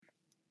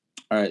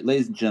All right,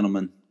 ladies and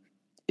gentlemen,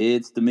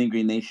 it's the Mean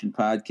Green Nation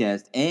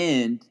podcast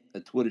and a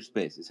Twitter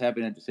space. It's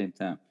happening at the same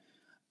time.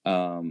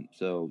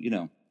 So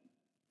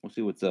we'll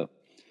see what's up.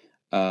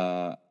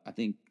 I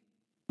think.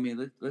 I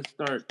mean, let's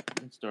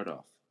start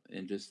off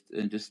and just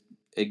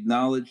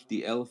acknowledge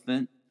the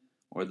elephant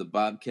or the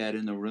bobcat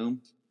in the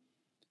room.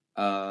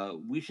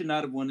 We should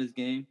not have won this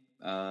game.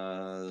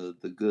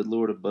 The good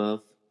Lord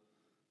above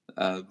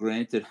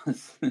granted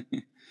us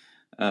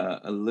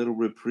a little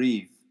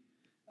reprieve.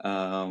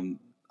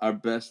 Our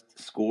best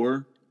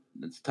scorer,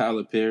 that's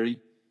Tyler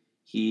Perry.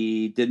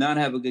 He did not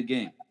have a good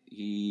game.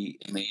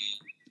 I mean,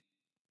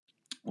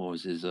 what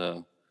was his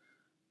uh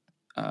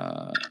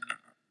what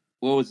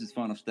was his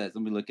final stats? Let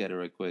me look at it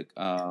right quick.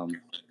 Tyler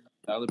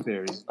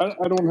Perry. I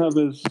don't have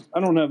his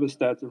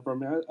stats in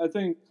front of me. I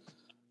think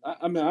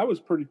I mean I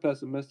was pretty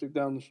pessimistic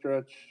down the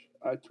stretch.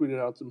 I tweeted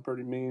out some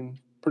pretty mean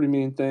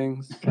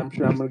things. I'm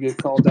sure I'm gonna get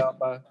called out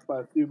by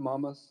a few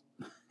mamas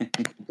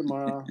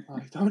tomorrow.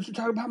 Like, don't you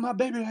talk about my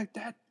baby like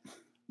that?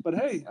 But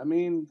hey, I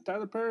mean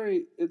Tyler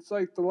Perry. It's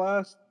like the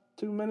last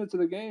 2 minutes of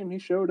the game. He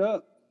showed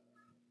up.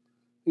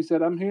 He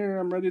said, "I'm here.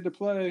 I'm ready to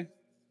play."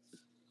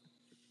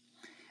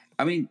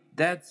 I mean,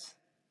 that's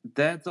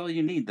all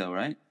you need though,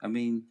 right? I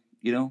mean,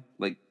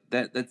 like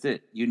that's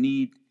it. You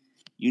need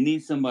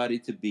somebody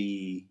to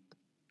be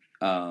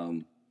I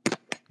don't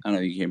know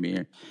if you can hear me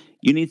here.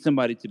 You need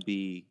somebody to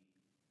be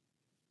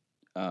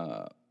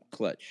uh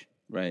clutch,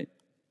 right?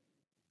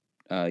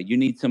 You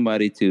need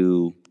somebody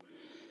to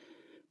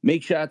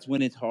make shots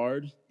when it's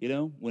hard,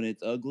 when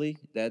it's ugly.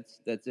 That's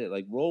it.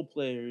 Like role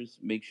players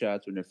make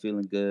shots when they're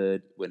feeling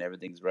good, when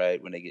everything's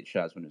right, when they get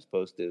shots when they're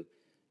supposed to.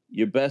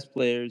 Your best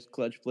players,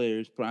 clutch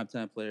players,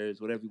 primetime players,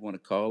 whatever you want to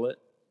call it,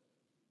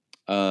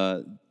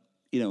 uh,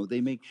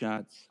 they make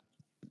shots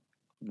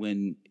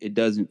when it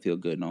doesn't feel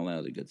good and all that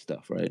other good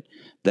stuff, right?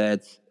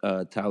 That's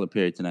Tyler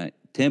Perry tonight.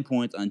 10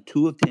 points on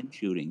 2 of 10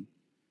 shooting.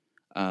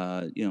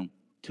 Uh, you know,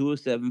 2 of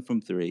 7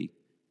 from three,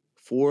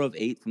 4 of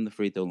 8 from the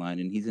free throw line,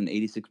 and he's an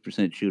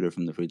 86% shooter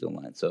from the free throw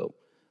line. So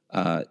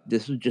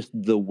this was just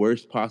the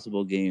worst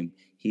possible game.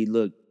 He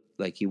looked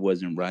like he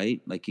wasn't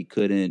right, like he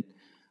couldn't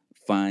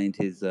find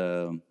his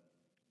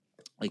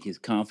his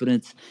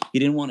confidence. He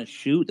didn't want to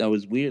shoot. That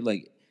was weird.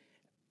 Like,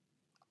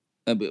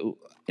 I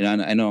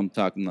know I'm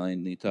talking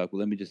line you talk, but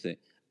let me just say,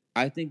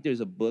 I think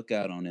there's a book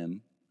out on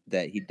him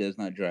that he does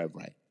not drive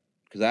right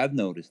because I've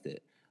noticed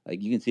it.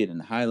 Like you can see it in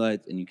the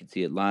highlights, and you can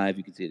see it live.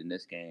 You can see it in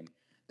this game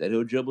that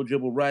he'll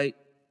dribble right,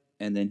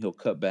 and then he'll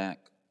cut back,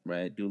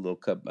 right, do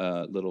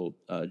a little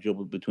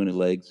dribble between the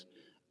legs,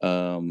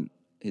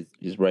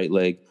 his right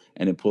leg,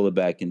 and then pull it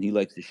back, and he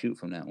likes to shoot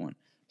from that one.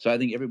 So I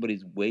think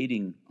everybody's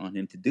waiting on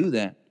him to do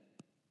that,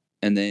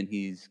 and then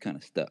he's kind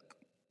of stuck.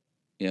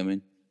 You know what I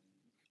mean?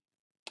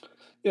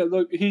 Yeah,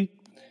 look,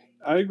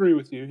 I agree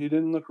with you. He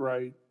didn't look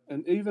right,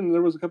 and even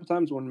there was a couple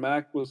times when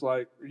Mac was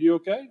like, "Are you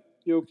okay?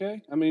 You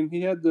okay?" I mean,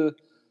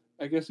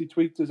 I guess he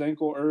tweaked his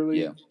ankle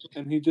early, Yeah.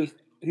 and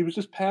he was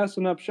just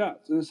passing up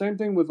shots. And the same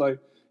thing with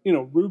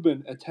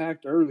Ruben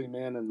attacked early,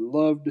 man, and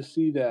loved to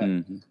see that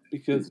Hmm.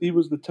 because he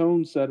was the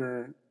tone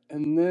setter.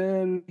 And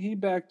then he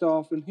backed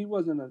off and he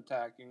wasn't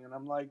attacking. And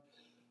I'm like,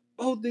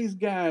 both these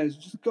guys,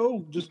 just go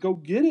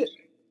get it.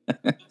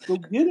 Go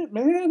get it,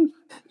 man.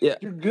 Yeah.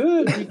 You're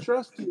good. We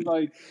trust you.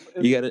 Like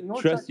if You gotta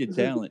North trust your Texas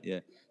is talent. Yeah.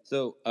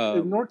 So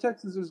if North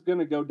Texas is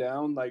gonna go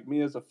down, like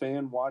me as a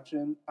fan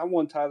watching, I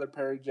want Tyler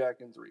Perry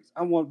jacking threes.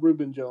 I want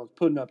Reuben Jones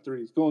putting up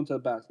threes, going to the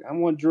basket. I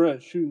want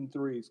Dress shooting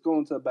threes,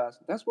 going to the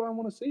basket. That's what I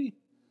want to see.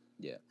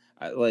 yeah,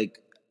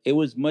 it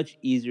was much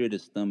easier to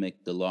stomach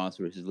the loss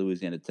versus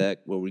Louisiana Tech,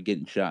 where we're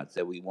getting shots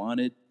that we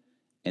wanted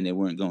and they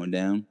weren't going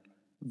down,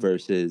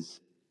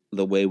 versus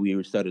the way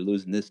we started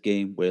losing this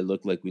game, where it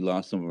looked like we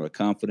lost some of our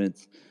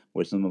confidence,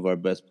 where some of our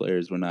best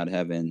players were not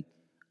having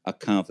a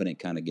confident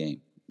kind of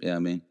game. You know what I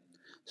mean?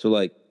 So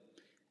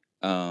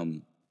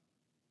um,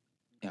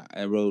 yeah,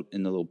 I wrote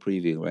in the little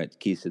preview, right? The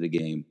keys to the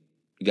game.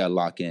 You got to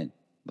lock in.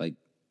 Like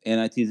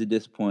NIT is a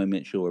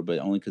disappointment, sure, but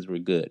only because we're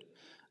good.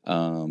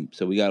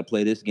 So we got to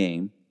play this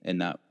game and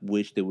not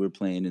wish that we're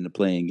playing in the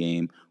playing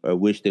game or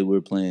wish that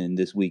we're playing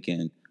this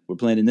weekend. We're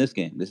playing in this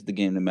game. This is the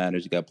game that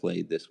matters. You got to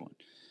play this one.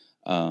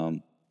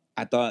 Um,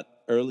 I thought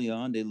early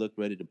on they looked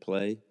ready to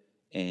play,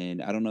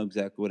 and I don't know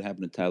exactly what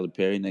happened to Tyler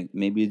Perry.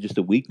 Maybe it's just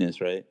a weakness,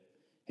 right?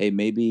 Hey,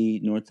 maybe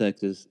North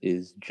Texas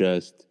is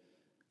just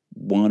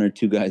one or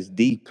two guys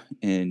deep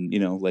and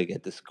like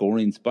at the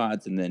scoring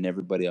spots, and then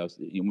everybody else,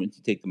 once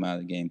you take them out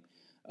of the game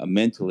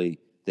mentally,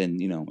 then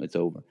it's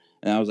over.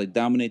 And I was like,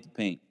 dominate the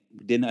paint.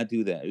 We did not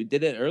do that. We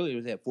did it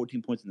earlier. We had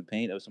 14 points in the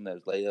paint. That was some of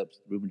those layups.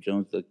 Reuben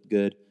Jones looked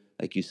good,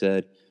 like you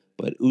said,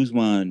 but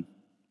Usman,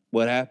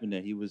 what happened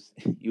there? He was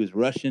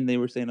rushing, they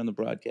were saying on the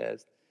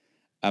broadcast.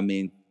 I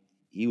mean,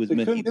 he was They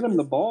couldn't get him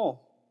the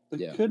ball.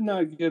 They yeah. could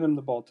not get him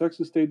the ball.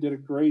 Texas State did a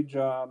great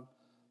job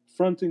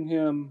fronting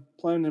him,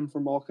 playing him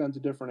from all kinds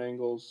of different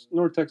angles.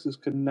 North Texas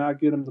could not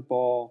get him the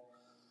ball.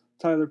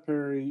 Tyler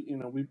Perry,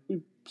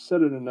 we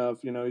said it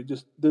enough. He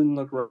just didn't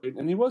look right,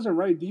 and he wasn't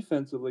right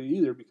defensively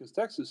either because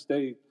Texas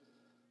State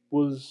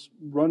was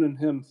running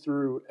him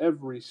through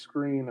every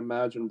screen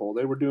imaginable.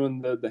 They were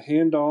doing the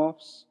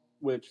handoffs,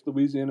 which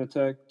Louisiana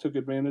Tech took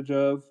advantage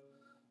of.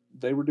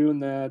 They were doing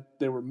that.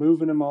 They were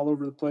moving him all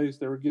over the place.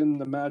 They were getting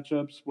the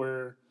matchups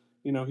where,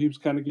 he was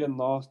kind of getting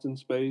lost in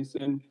space.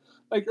 And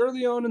like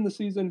early on in the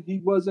season, he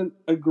wasn't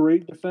a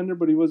great defender,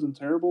 but he wasn't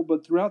terrible.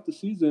 But throughout the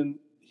season,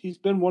 he's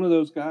been one of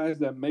those guys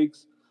that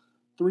makes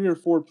 3 or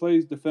 4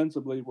 plays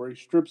defensively where he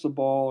strips a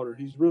ball or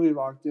he's really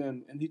locked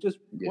in. And he just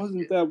Yeah.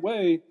 wasn't that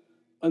way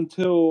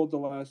until the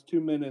last 2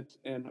 minutes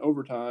and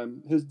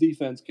overtime. His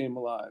defense came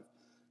alive.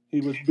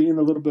 He was being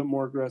a little bit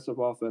more aggressive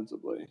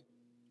offensively.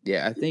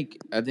 Yeah, I think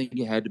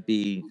it had to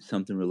be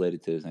something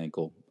related to his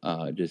ankle,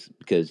 just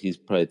because he's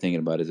probably thinking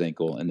about his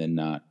ankle and then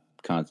not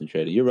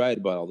concentrating. You're right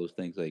about all those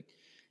things. Like,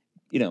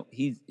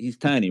 he's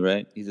tiny,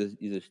 right? He's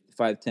a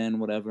 5'10",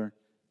 whatever.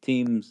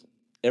 Teams,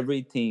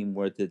 every team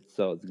worth its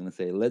salt is going to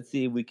say, let's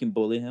see if we can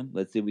bully him.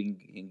 Let's see if we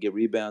can get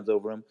rebounds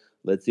over him.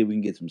 Let's see if we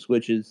can get some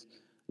switches.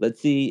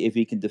 Let's see if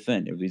he can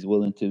defend, if he's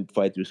willing to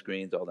fight through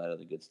screens, all that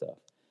other good stuff.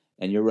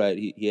 And you're right,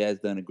 he has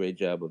done a great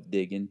job of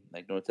digging.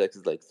 Like North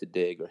Texas likes to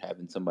dig or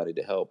having somebody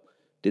to help.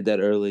 Did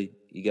that early.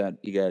 You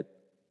got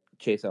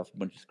chase off a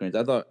bunch of screens.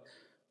 I thought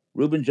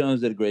Reuben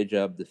Jones did a great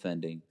job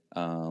defending,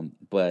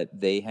 but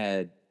they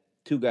had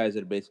two guys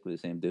that are basically the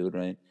same dude,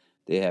 right?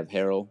 They have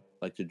Harrell,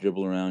 like to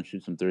dribble around,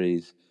 shoot some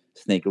threes,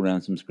 snake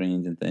around some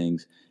screens and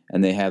things,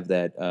 and they have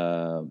that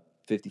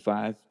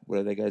 55,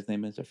 whatever that guy's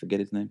name is. I forget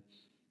his name.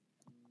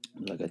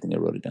 Like I think I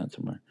wrote it down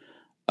somewhere.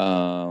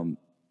 Um,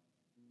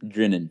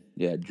 Drennan,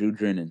 yeah, Drew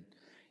Drennan.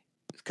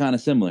 It's kind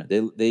of similar.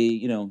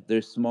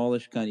 They're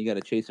smallish, kind. You got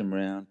to chase them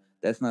around.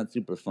 That's not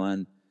super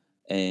fun,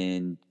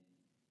 and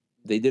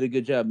they did a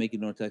good job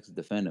making North Texas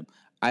defend them.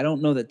 I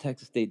don't know that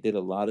Texas State did a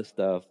lot of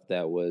stuff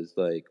that was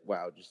like,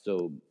 wow, just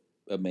so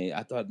amazing.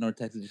 I thought North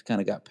Texas just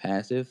kind of got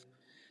passive,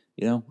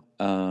 you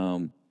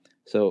know.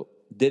 So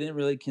didn't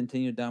really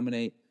continue to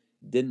dominate.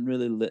 Didn't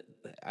really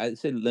I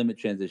said limit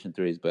transition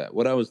threes, but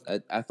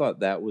I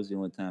thought that was the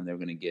only time they were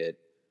going to get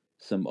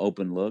some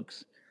open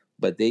looks.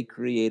 But they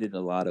created a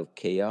lot of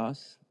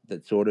chaos.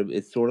 It's sort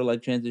of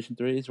like transition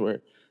threes where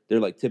they're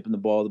like tipping the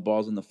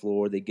ball's on the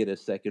floor, they get a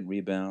second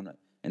rebound,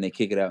 and they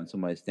kick it out, and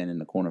somebody's standing in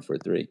the corner for a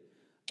three.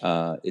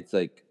 It's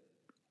like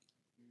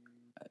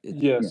it's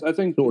Yes, I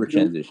think sort of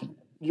transition.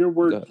 your Go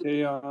word ahead.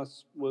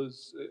 chaos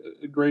was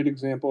a great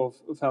example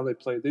of how they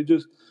played.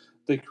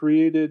 They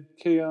created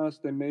chaos.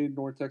 They made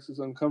North Texas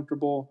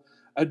uncomfortable.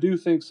 I do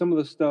think some of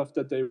the stuff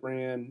that they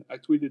ran, I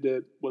tweeted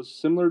it, was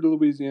similar to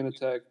Louisiana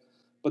Tech.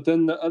 But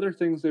then the other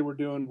things they were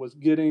doing was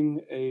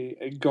getting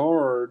a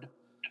guard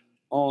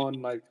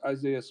on like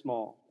Isaiah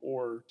Small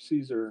or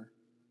Caesar.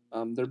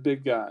 They're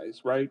big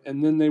guys, right?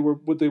 And then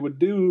what they would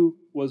do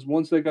was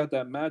once they got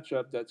that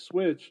matchup, that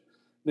switch,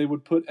 they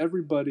would put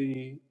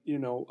everybody,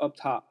 up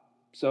top.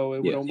 So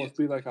it would Yeah. almost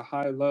be like a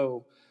high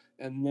low.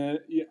 And then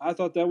yeah, I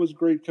thought that was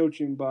great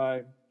coaching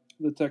by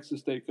the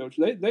Texas State coach.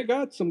 They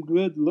got some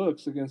good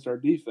looks against our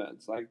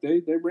defense. Like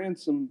they ran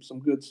some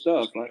good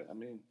stuff. Right? I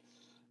mean,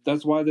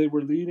 that's why they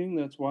were leading.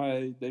 That's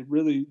why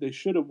they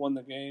should have won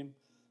the game,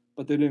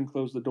 but they didn't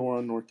close the door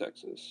on North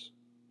Texas.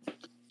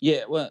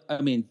 Yeah, well,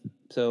 I mean,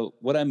 so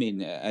what I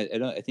mean, I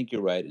don't. I think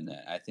you're right in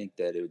that. I think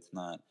that it's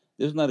not.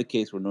 There's not a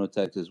case where North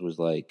Texas was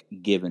like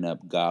giving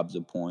up gobs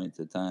of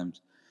points at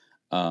times.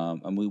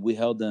 And we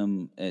held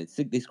them at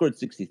they scored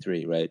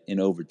 63 right in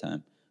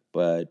overtime,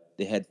 but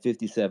they had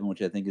 57,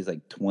 which I think is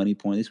like 20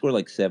 points. They scored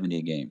like 70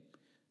 a game,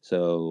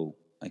 so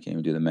I can't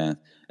even do the math.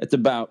 It's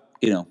about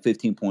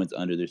 15 points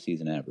under their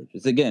season average.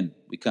 It's again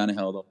we kind of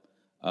held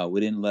them. We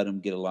didn't let them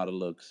get a lot of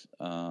looks,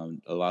 a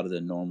lot of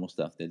the normal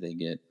stuff that they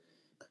get.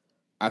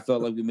 I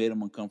felt like we made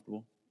them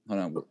uncomfortable. Hold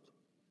on,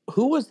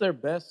 Who was their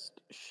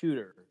best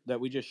shooter that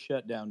we just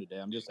shut down today?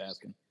 I'm just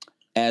asking.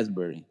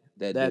 Asbury,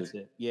 that That's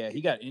dude. it. Yeah,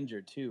 he got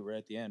injured too right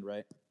at the end,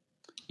 right?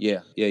 Yeah,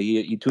 yeah,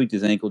 he tweaked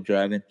his ankle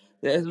driving.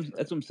 That's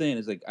what I'm saying.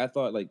 Is like I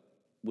thought like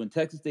when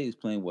Texas State is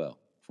playing well,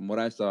 from what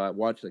I saw, I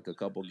watched like a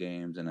couple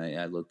games and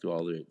I looked through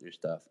all their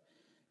stuff.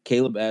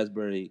 Caleb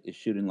Asbury is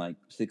shooting like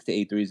 6 to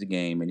 8 threes a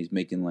game, and he's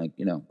making like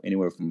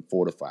anywhere from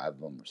 4 to 5 of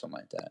them or something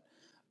like that.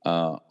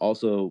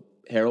 Also,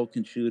 Harold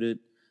can shoot it.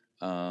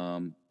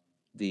 Um,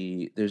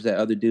 there's that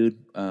other dude.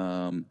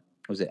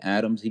 Was it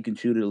Adams? He can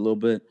shoot it a little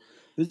bit.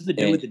 Who's the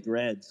dude And with the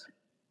dreads?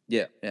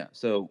 yeah, yeah.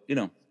 So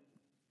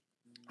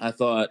I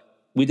thought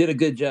we did a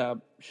good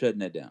job shutting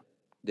that down.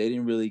 They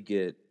didn't really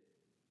get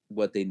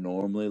what they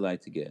normally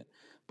like to get.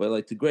 But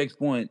like to Greg's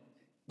point,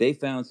 they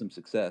found some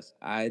success.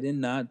 I did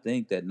not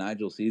think that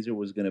Nigel Caesar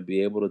was going to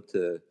be able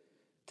to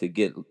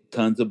get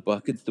tons of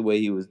buckets the way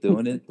he was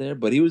doing it there,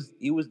 but he was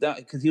down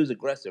because he was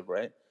aggressive,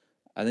 right?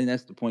 I think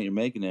that's the point you're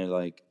making there.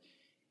 Like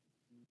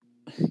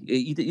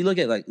you look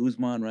at like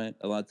Usman, right?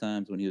 A lot of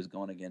times when he was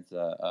going against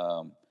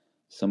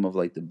some of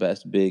like the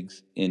best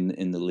bigs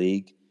in the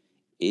league,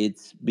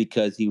 it's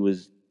because he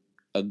was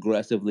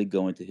aggressively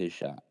going to his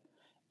shot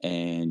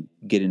and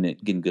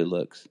getting good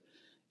looks.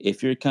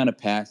 If you're kind of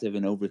passive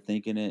and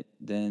overthinking it,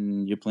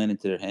 then you're playing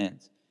into their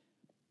hands.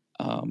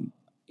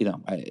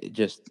 I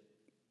just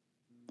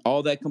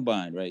all that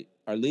combined, right?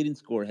 our leading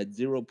scorer, had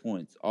 0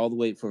 points all the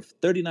way for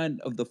 39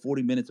 of the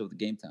 40 minutes of the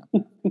game time.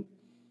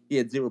 He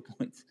had 0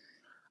 points.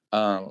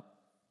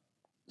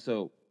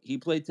 So he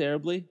played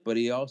terribly, but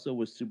he also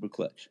was super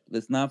clutch.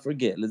 Let's not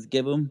forget. Let's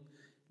give him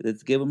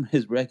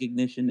his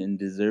recognition and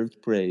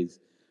deserved praise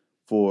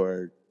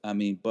for, I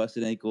mean,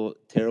 busted ankle,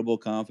 terrible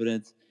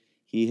confidence.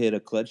 He hit a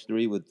clutch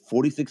three with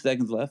 46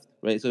 seconds left,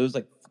 right? So it was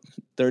like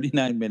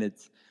 39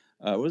 minutes.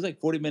 It was like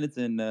 40 minutes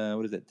and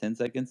what is it, 10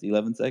 seconds,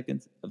 11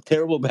 seconds of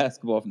terrible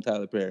basketball from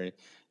Tyler Perry.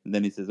 And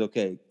then he says,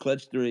 okay,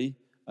 clutch three,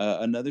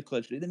 another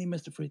clutch three. Then he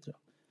missed a free throw.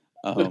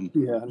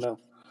 Yeah, I know.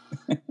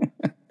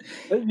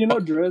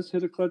 Drez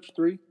hit a clutch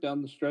three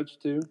down the stretch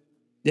too.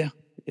 Yeah.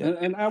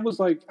 And I was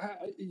like, I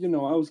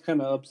was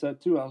kind of upset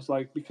too. I was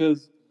like,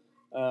 because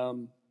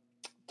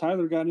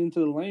Tyler got into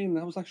the lane, and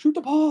I was like, shoot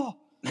the ball.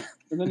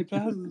 And then he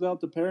passes it out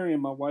to Perry,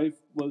 and my wife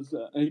was,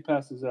 and he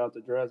passes it out to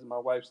Drez, and my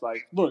wife's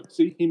like, look,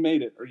 see, he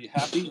made it. Are you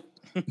happy?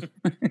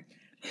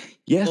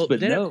 Yes, Well, but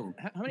did it- no.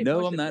 how many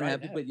No, points I'm did not McBride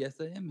happy, have? but yes,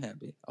 I am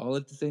happy. All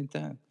at the same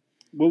time.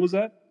 What was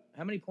that?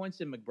 How many points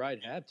did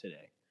McBride have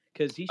today?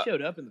 Because he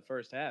showed up in the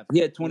first half. He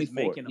had He was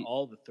 24. making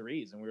all the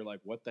threes, and we were like,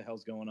 what the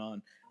hell's going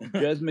on?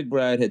 Drez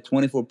McBride had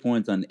 24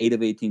 points on 8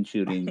 of 18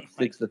 shooting, Oh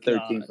my 6 of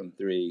 13 God. from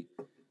 3.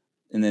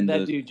 And then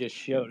That dude just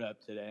showed up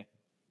today.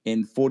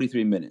 in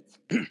 43 minutes.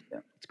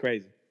 It's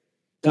crazy.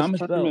 Thomas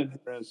That's Bell.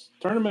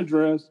 Tournament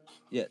Drez.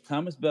 Yeah,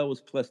 Thomas Bell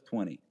was plus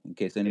 20, in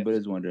case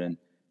anybody's wondering.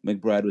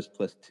 McBride was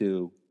plus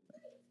 2.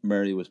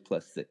 Murray was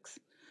plus 6.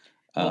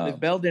 Well, if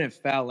Bell didn't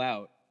foul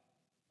out,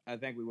 I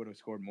think we would have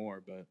scored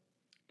more, but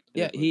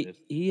yeah,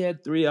 he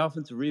had 3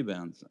 offensive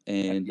rebounds,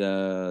 and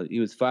he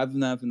was 5 of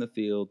 9 from the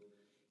field.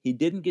 He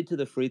didn't get to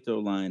the free throw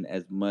line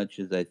as much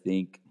as I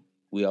think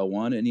we all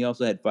wanted, and he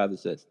also had 5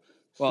 assists.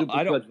 Well, Super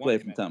I don't clutch want play him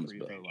from at the Thomas free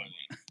Bell. throw line.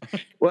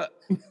 Well,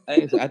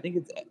 I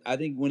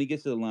think when he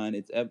gets to the line,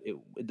 it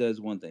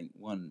does one thing,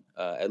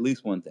 at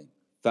least one thing.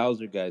 Fouls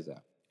their guys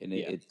out, and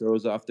it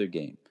throws off their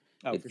game.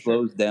 Oh, It for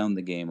slows sure. down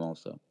the game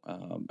also.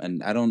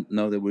 And I don't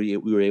know that we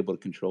were able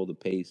to control the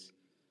pace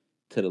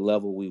to the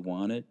level we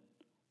wanted,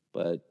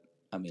 but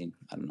I mean,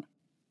 I don't know.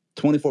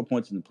 24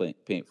 points in the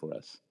paint for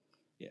us.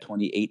 Yeah.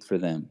 28 for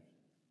them.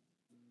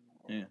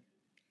 Yeah.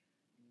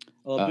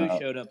 Well, Abu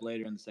showed up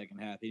later in the second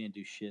half. He didn't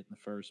do shit in the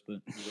first, but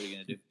what are you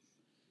gonna do?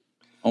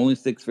 Only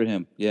 6 for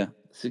him. Yeah,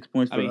 6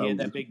 points. I mean, he had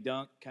that big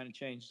dunk, kind of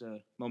changed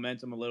the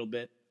momentum a little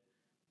bit.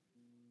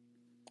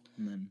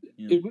 And then,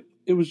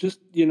 it was just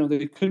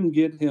they couldn't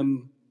get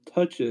him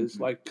touches,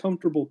 like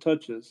comfortable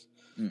touches.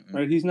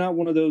 Right? He's not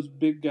one of those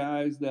big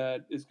guys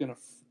that is going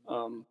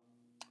to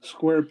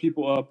square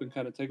people up and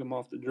kind of take them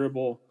off the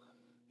dribble.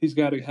 He's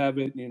got to have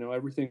it,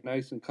 everything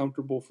nice and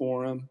comfortable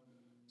for him,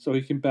 so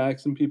he can back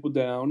some people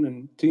down.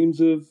 And teams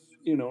have,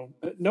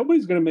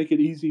 nobody's going to make it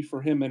easy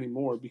for him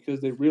anymore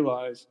because they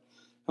realize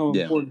how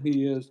important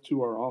he is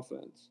to our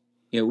offense.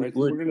 Yeah, right? So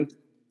we're going to.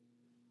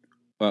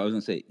 Well, I was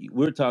gonna say we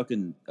were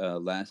talking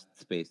last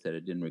space that I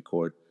didn't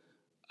record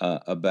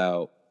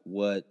about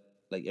what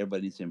like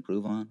everybody needs to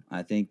improve on.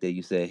 I think that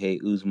you say, hey,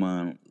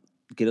 Usman,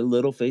 get a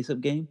little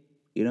face-up game.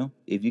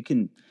 If you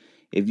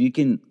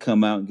can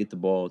come out and get the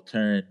ball,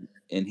 turn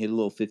and hit a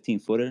little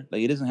 15-footer,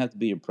 like it doesn't have to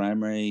be your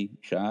primary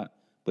shot,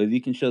 but if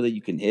you can show that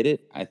you can hit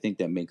it, I think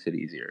that makes it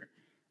easier.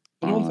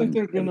 I don't think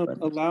they're going to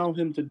allow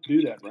him to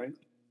do that, right?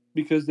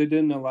 Because they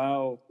didn't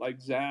allow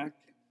like Zach.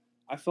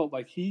 I felt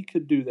like he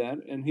could do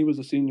that, and he was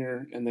a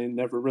senior, and they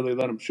never really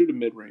let him shoot a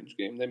mid-range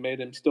game. They made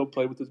him still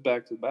play with his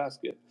back to the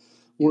basket.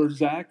 Where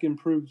Zach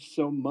improved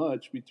so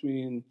much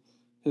between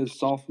his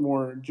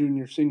sophomore,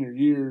 junior, senior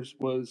years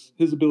was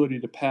his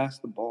ability to pass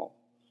the ball.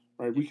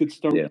 Right, we could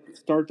start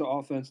the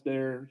offense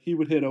there. He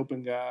would hit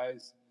open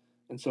guys,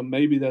 and so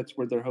maybe that's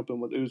where they're hoping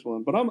with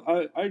Usman. But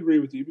I agree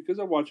with you because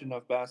I watch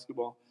enough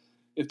basketball.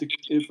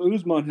 If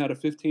Usman had a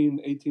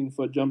 15,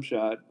 18-foot jump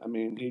shot, I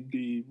mean, he'd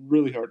be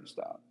really hard to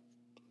stop.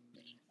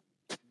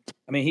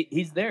 I mean,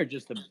 he's there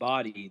just to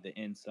body the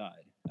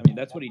inside. I mean,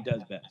 that's what he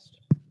does best.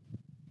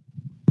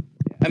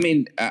 I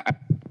mean,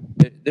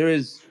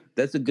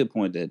 that's a good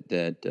point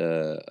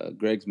that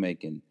Greg's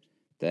making,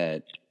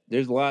 that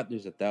there's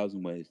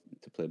 1,000 ways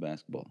to play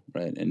basketball,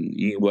 right? And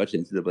you watch the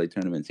NCAA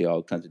tournament, see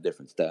all kinds of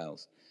different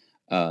styles.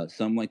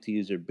 Some like to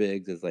use their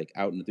bigs as like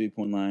out in the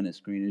 3-point line as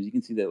screeners. You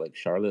can see that like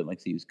Charlotte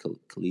likes to use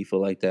Khalifa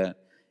like that.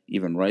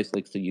 Even Rice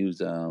likes to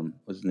use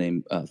what's his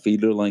name,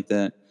 Fiedler like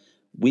that.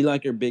 We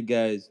like our big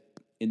guys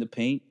in the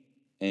paint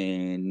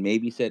and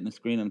maybe setting a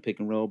screen on the pick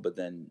and roll, but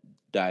then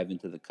dive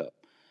into the cup.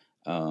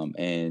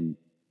 And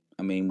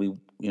I mean, we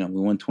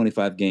won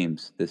 25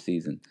 games this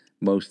season,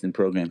 most in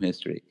program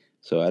history.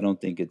 So I don't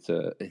think it's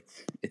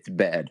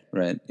bad,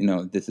 right?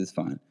 This is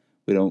fine.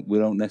 We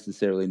don't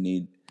necessarily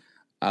need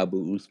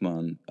Abu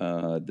Usman,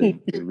 the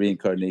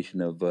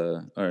reincarnation of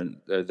or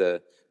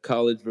the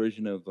college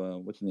version of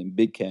what's his name,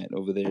 Big Cat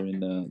over there in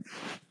the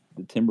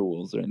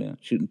Timberwolves right now,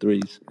 shooting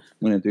threes,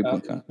 winning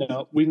 3-point contest.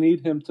 No, we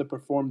need him to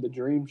perform the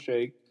Dream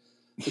Shake.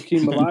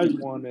 Hakeem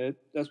Olajuwon it.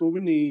 That's what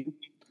we need.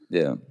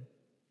 Yeah.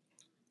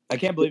 I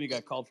can't believe he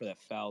got called for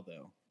that foul,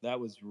 though. That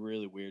was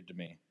really weird to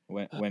me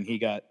when he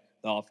got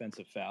the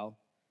offensive foul.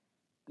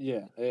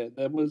 Yeah,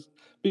 that was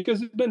because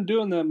he's been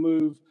doing that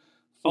move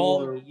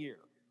all year.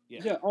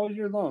 Yeah. all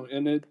year long,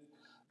 and it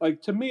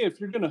like to me, if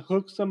you're gonna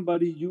hook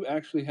somebody, you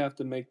actually have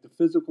to make the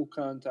physical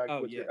contact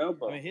Oh with yeah. your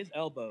elbow. I mean, his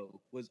elbow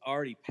was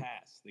already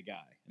past the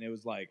guy, and it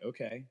was like,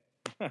 okay.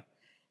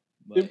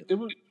 But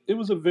It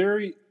was a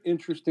very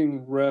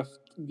interesting ref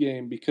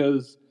game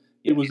because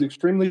Yeah. it was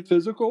extremely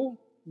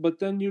physical, but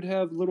then you'd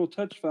have little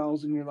touch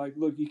fouls, and you're like,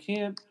 look, you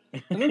can't.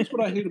 And that's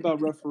what I hate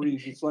about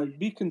referees. It's like,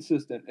 be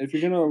consistent. If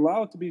you're going to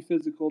allow it to be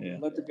physical, then Yeah.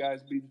 let the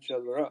guys beat each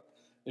other up.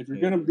 If you're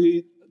Yeah. going to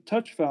be a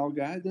touch foul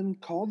guy, then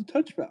call the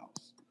touch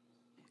fouls.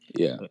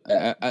 Yeah,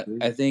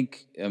 I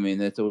think, I mean,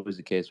 that's always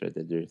the case, right?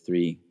 That there are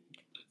three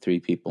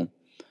people.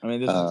 I mean,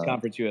 this is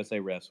Conference USA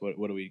refs.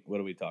 What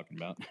are we talking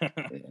about?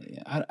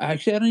 Yeah,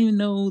 actually, I don't even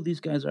know who these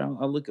guys are.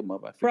 I'll look them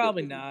up. I forget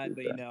Probably who- not, who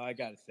but that. I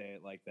got to say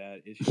it like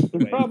that. It's just the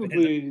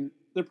way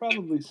They're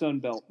probably Sun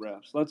Belt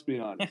refs. Let's be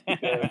honest,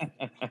 because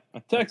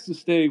Texas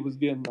State was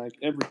getting like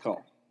every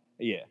call.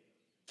 Yeah.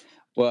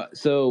 Well,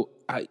 so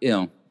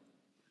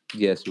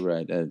yes, you're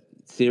right.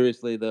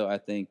 Seriously though, I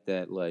think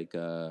that like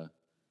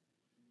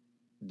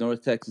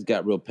North Texas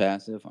got real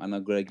passive. I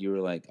know, Greg, you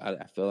were like,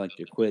 I feel like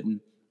they're quitting.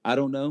 I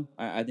don't know.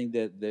 I think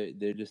that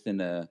they're just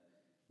in a.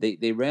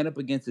 They ran up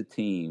against a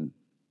team.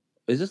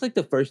 Is this like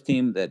the first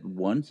team that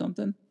won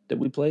something that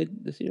we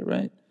played this year,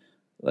 right?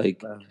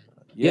 Like,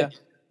 Yeah.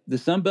 the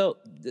Sun Belt.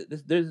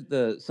 There's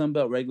the Sun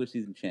Belt regular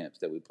season champs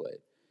that we played,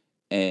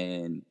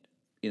 and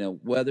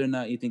whether or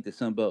not you think the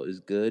Sun Belt is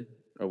good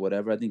or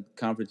whatever, I think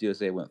Conference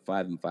USA went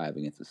 5-5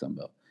 against the Sun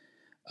Belt.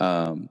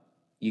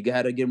 You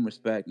got to give them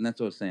respect, and that's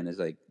what I was saying. Is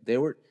like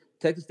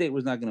Texas State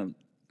was not going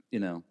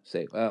to,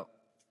 say, well,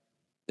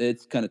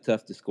 it's kind of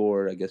tough to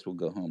score. I guess we'll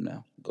go home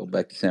now. Go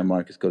back to San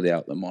Marcos, go to the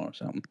Outlet Mall or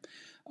something.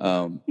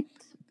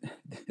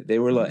 They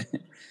were like,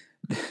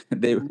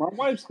 My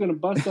wife's gonna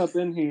bust up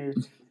in here,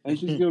 and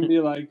she's gonna be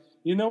like,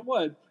 you know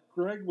what?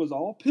 Greg was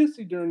all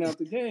pissy during out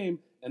the game,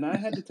 and I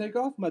had to take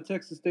off my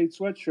Texas State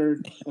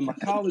sweatshirt and my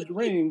college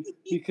ring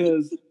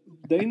because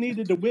they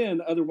needed to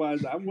win.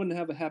 Otherwise, I wouldn't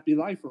have a happy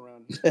life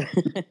around here.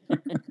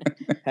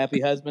 Happy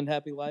husband,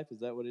 happy life. Is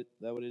that what it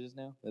is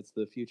now? That's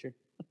the future.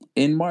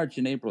 In March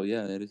and April,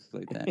 yeah, that is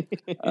like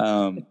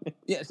that.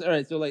 Yes, all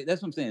right. So like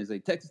that's what I'm saying. It's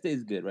like Texas State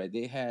is good, right?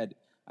 They had,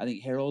 I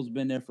think Harold's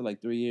been there for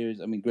like 3 years.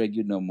 I mean, Greg,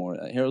 you'd know more.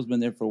 Harold's been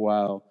there for a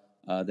while.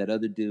 That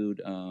other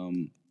dude, Small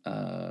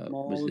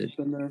has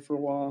been there for a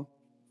while.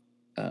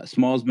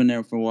 Small's been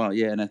there for a while,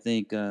 yeah, and I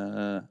think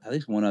at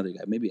least one other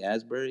guy, maybe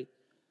Asbury.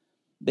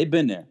 They've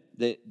been there.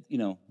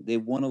 They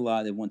won a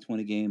lot. They won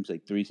 20 games,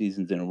 like 3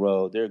 seasons in a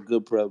row. They're a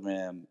good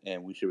program,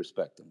 and we should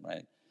respect them,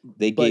 right?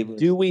 They gave But us.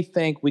 do we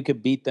think we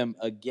could beat them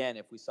again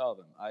if we saw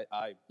them?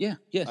 Yes,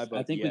 I vote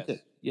I think yes. we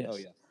could. Yes. Oh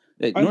yeah.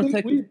 Hey, I North think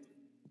Texas.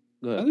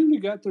 I think we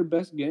got their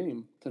best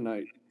game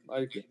tonight.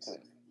 Like, Yes. I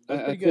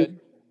That's pretty think- good.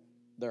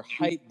 Their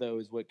height, though,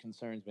 is what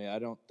concerns me. I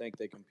don't think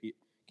they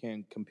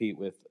can compete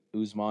with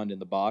Usman in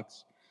the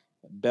box.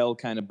 Bell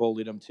kind of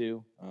bullied him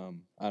too.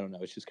 I don't know.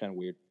 It's just kind of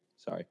weird.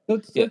 Sorry.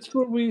 That's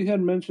what we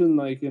had mentioned,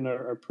 like in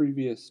our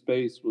previous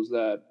space, was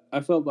that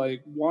I felt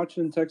like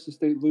watching Texas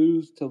State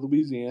lose to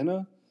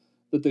Louisiana,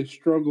 that they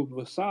struggled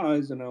with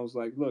size, and I was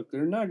like, look,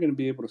 they're not going to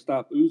be able to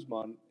stop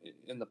Usman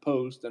in the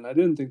post, and I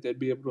didn't think they'd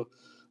be able to.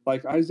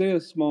 Like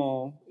Isaiah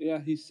Small, yeah,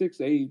 he's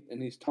 6'8"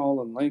 and he's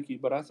tall and lanky,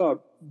 but I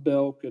thought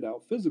Bell could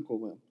out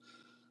physical him,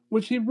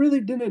 which he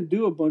really didn't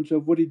do a bunch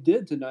of. What he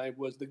did tonight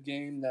was the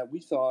game that we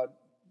thought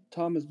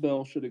Thomas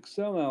Bell should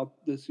excel out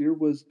this year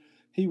was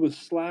he was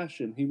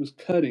slashing, he was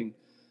cutting.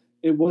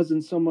 It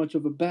wasn't so much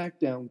of a back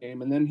down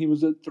game, and then he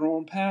was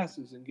throwing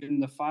passes and getting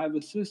the 5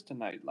 assists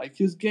tonight. Like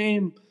his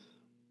game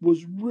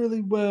was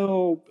really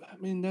well. I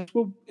mean, that's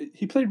what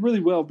he played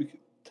really well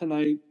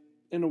tonight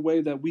in a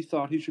way that we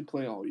thought he should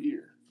play all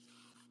year.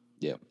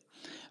 Yeah.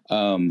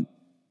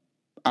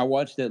 I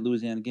watched that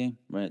Louisiana game,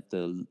 right?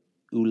 The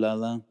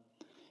Ulala,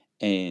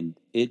 and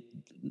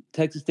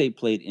Texas State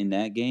played in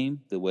that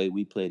game the way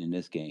we played in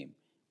this game,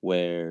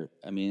 where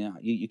I mean,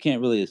 you can't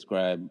really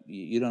describe.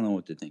 You don't know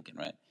what they're thinking,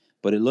 right?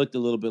 But it looked a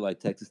little bit like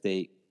Texas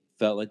State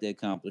felt like they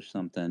accomplished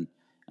something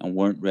and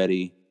weren't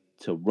ready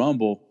to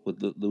rumble with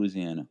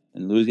Louisiana.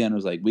 And Louisiana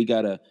was like,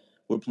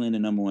 we're playing the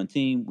number one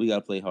team. We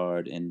gotta play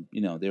hard, and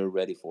they were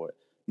ready for it.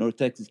 North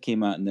Texas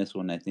came out in this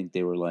one. I think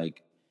they were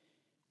like,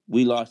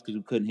 we lost because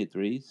we couldn't hit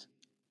threes.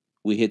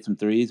 We hit some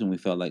threes and we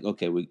felt like,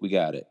 okay, we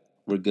got it.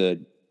 We're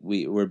good.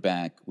 We're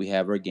back. We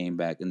have our game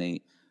back. And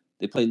they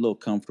played a little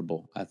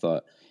comfortable, I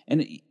thought.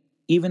 And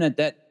even at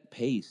that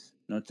pace,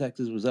 North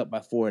Texas was up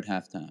by 4 at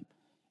halftime.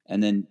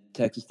 And then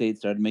Texas State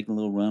started making a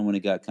little run when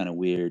it got kind of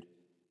weird.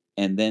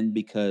 And then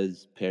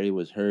because Perry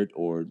was hurt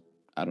or,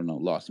 I don't know,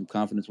 lost some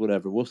confidence,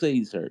 whatever. We'll say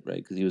he's hurt,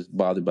 right? Because he was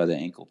bothered by the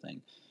ankle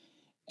thing.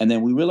 And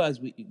then we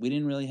realized we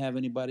didn't really have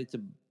anybody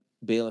to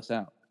bail us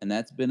out. And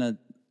that's been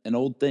an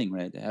old thing,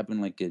 right? It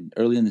happened like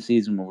early in the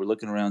season when we're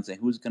looking around saying,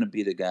 who's going to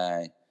be the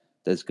guy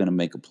that's going to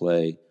make a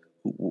play?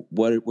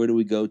 Where do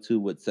we go to?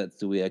 What sets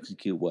do we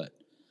execute? What?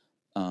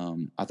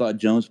 I thought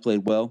Jones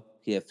played well.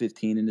 He had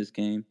 15 in this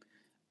game.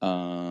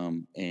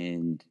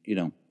 And,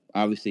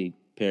 obviously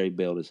Perry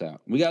bailed us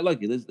out. We got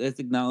lucky. Let's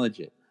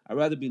acknowledge it. I'd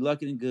rather be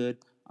lucky than good.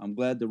 I'm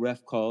glad the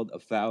ref called a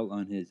foul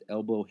on his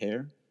elbow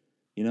hair.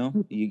 You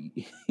know,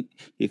 he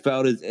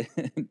fouled his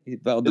he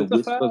fouled the It's a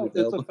wisp of foul. his It's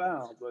a elbow.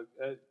 foul. But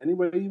any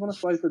way you want to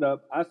slice it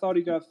up, I thought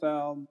he got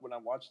fouled when I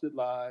watched it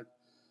live.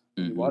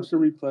 When you watch the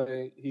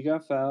replay, he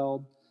got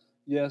fouled.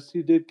 Yes,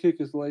 he did kick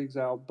his legs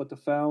out, but the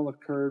foul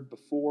occurred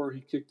before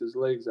he kicked his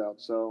legs out.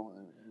 So,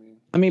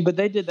 I mean, but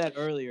they did that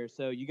earlier,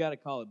 so you got to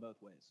call it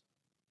both ways.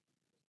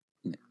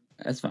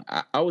 That's fine.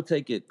 I would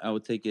take it. I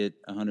would take it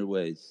 100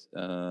 ways.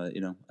 I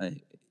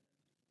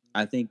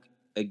think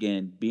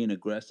again being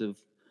aggressive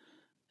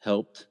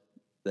helped.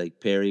 Like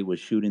Perry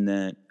was shooting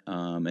that,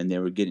 and they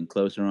were getting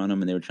closer on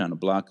him, and they were trying to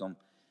block him.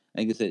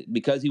 Like I said,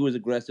 because he was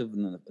aggressive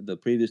in the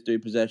previous 3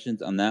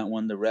 possessions, on that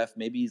one, the ref,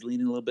 maybe he's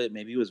leaning a little bit.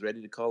 Maybe he was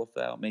ready to call a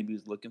foul. Maybe he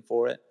was looking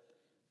for it.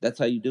 That's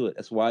how you do it.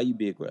 That's why you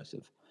be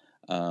aggressive.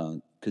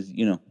 Because,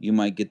 you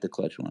might get the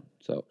clutch one.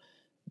 So,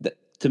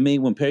 to me,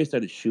 when Perry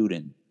started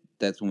shooting,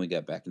 that's when we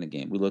got back in the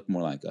game. We looked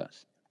more like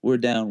us. We're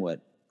down,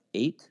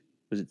 8?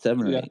 Was it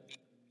 7 or 8?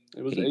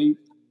 It was 8.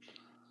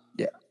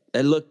 Yeah.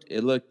 It looked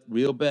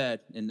real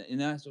bad. And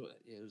that's what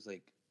it was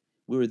like.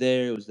 We were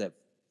there. It was that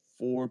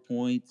 4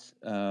 points,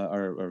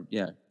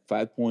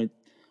 5-point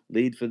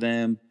lead for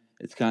them.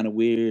 It's kind of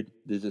weird.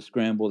 There's a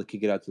scramble to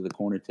kick it out to the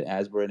corner to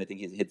Asbury, and I think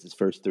he hits his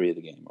first 3 of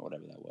the game or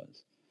whatever that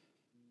was.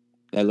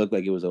 That looked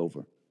like it was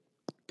over.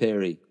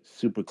 Perry,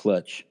 super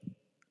clutch.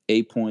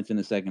 8 points in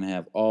the second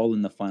half, all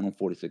in the final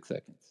 46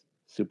 seconds.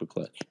 Super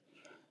clutch.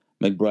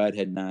 McBride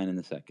had 9 in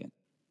the second.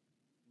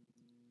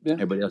 Yeah.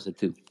 Everybody else had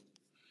 2.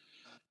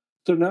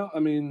 So now, I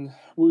mean,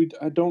 we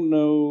don't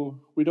know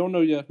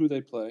yet who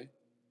they play.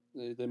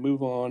 They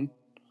move on.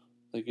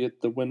 They get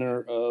the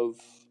winner of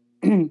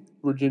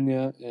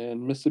Virginia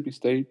and Mississippi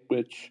State,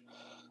 which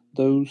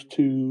those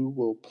 2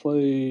 will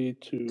play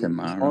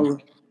tomorrow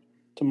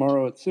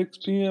at 6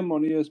 p.m.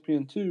 on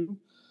ESPN2.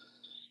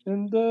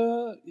 And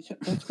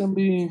that's going to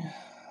be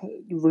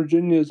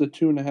Virginia is a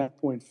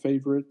 2.5-point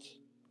favorite.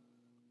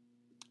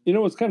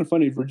 It's kind of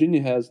funny.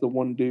 Virginia has the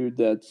one dude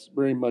that's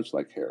very much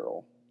like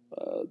Harrell,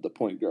 the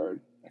point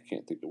guard. I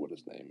can't think of what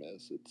his name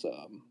is. It's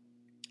the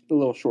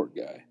little short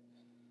guy.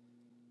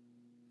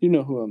 You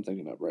know who I'm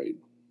thinking of, right?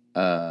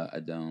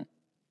 I don't.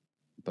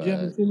 But you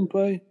haven't seen him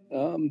play?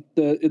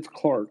 It's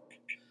Clark.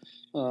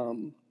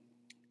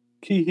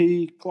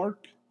 Kihei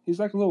Clark. He's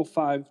like a little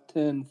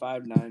 5'10",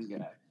 5'9"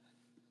 guy.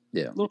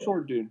 Yeah. Little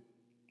short dude.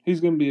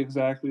 He's going to be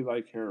exactly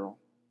like Harrell.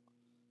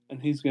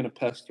 And he's going to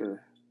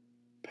pester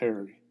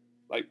Perry.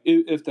 Like,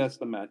 if that's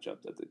the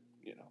matchup that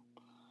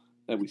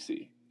we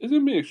see. It's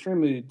going to be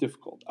extremely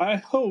difficult. I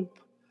hope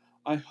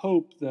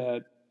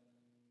that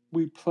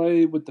we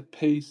play with the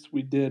pace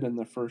we did in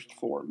the first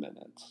 4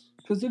 minutes.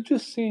 Because it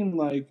just seemed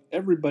like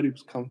everybody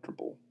was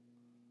comfortable.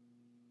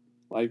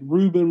 Like,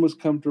 Ruben was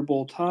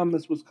comfortable,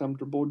 Thomas was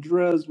comfortable,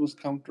 Drez was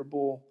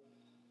comfortable.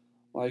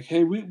 Like,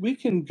 hey, we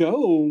can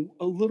go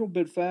a little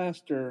bit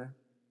faster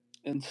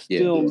and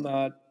still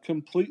not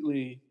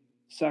completely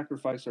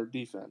sacrifice our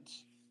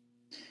defense.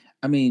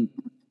 I mean,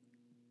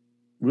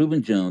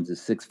 Ruben Jones is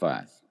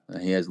 6'5".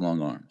 He has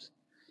long arms.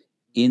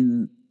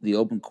 In the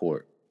open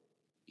court,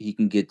 he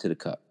can get to the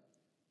cup.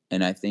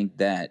 And I think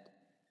that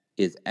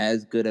is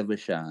as good of a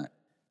shot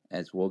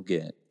as we'll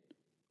get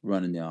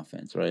running the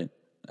offense, right?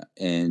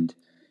 And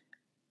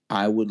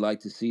I would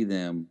like to see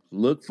them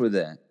look for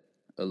that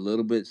a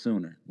little bit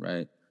sooner,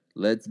 right?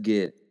 Let's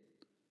get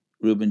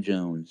Ruben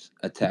Jones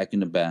attacking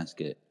the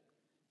basket.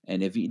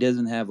 And if he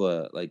doesn't have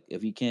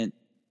if he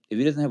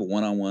doesn't have a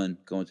one-on-one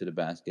going to the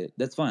basket,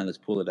 that's fine. Let's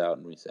pull it out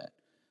and reset.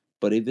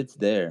 But if it's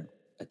there,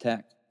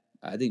 attack.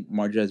 I think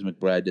Marjez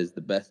McBride does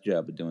the best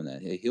job of doing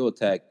that. He'll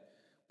attack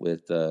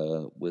with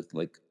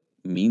like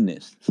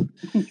meanness,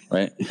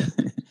 right?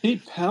 He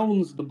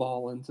pounds the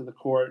ball into the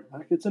court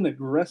like it's an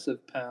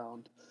aggressive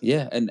pound.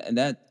 Yeah, and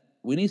that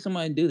we need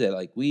somebody to do that.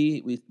 Like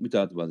we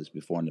talked about this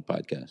before in the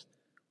podcast.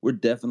 We're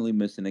definitely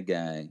missing a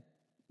guy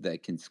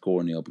that can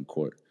score in the open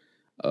court.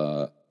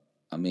 I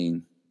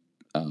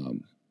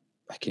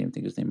can't even think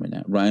of his name right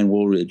now. Ryan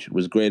Woolridge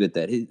was great at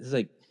that. He's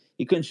like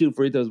he couldn't shoot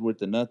free throws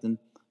worth of nothing,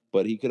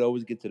 but he could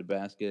always get to the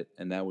basket,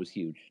 and that was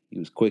huge. He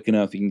was quick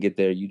enough. He can get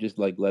there. You just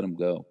let him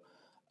go.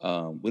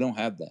 We don't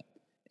have that,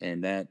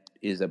 and that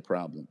is a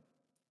problem.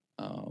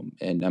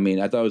 And I mean,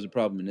 I thought it was a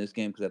problem in this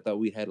game because I thought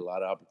we had a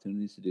lot of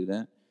opportunities to do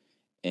that.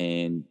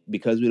 And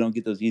because we don't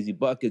get those easy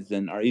buckets,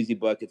 then our easy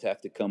buckets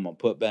have to come on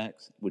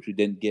putbacks, which we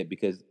didn't get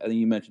because I think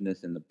you mentioned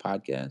this in the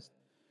podcast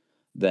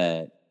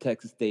that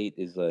Texas State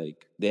is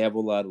like they have a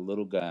lot of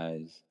little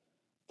guys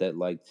that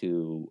like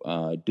to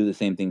do the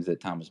same things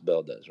that Thomas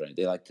Bell does, right?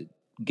 They like to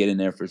get in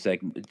there for a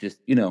second, just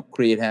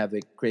create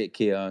havoc, create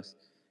chaos,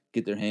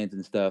 get their hands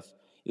and stuff.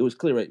 It was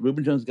clear, right?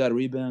 Ruben Jones got a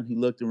rebound. He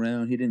looked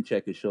around. He didn't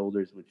check his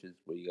shoulders, which is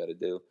what you got to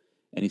do.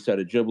 And he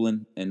started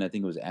dribbling, and I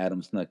think it was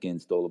Adam snuck in,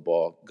 stole the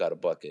ball, got a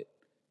bucket,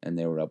 and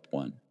they were up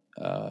 1.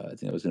 I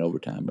think it was in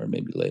overtime or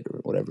maybe later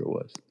or whatever it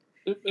was.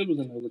 It was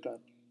in overtime.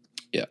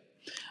 Yeah.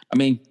 I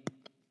mean,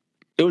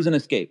 it was an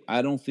escape.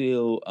 I don't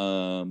feel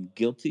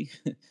guilty.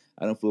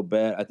 I don't feel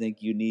bad. I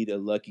think you need a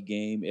lucky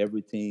game.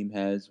 Every team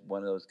has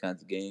one of those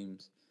kinds of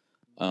games.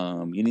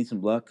 You need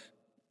some luck.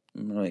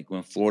 Like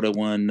when Florida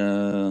won,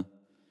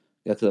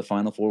 got to the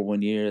Final Four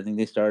one year. I think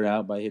they started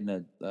out by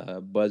hitting a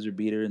buzzer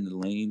beater in the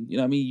lane. You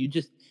know, what I mean,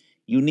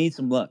 you need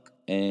some luck,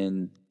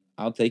 and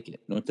I'll take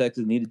it. North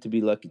Texas needed to be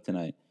lucky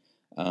tonight.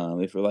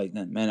 If you're like,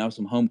 man, I was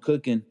some home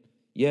cooking,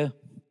 yeah,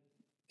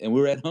 and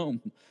we were at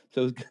home,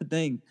 so it's a good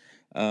thing.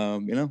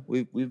 You know,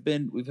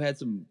 we've had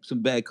some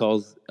bad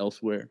calls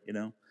elsewhere. You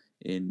know,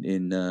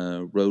 in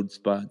road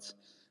spots.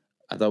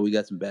 I thought we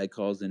got some bad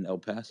calls in El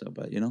Paso,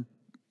 but you know,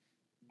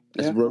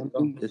 that's Yeah, road. I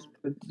mean,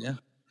 Yeah.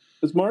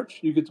 it's March.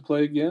 You get to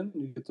play again.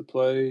 You get to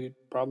play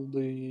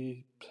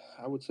probably,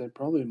 I would say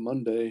probably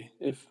Monday.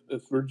 If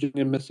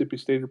Virginia and Mississippi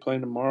State are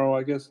playing tomorrow,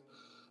 I guess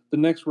the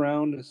next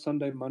round is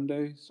Sunday,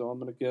 Monday. So I'm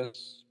gonna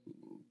guess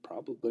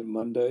probably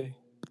Monday.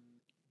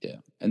 Yeah.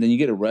 And then you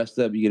get to rest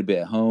up, you get to be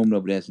at home,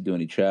 nobody has to do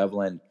any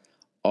traveling.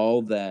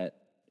 All that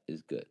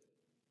is good.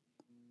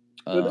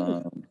 It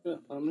is. Yeah,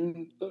 I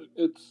mean,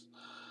 it's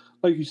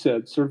like you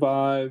said,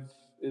 survive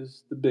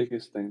is the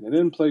biggest thing. They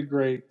didn't play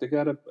great. They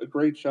got a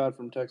great shot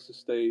from Texas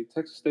State.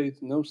 Texas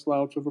State's no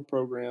slouch of a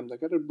program. They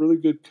got a really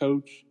good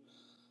coach.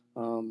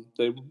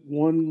 They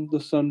won the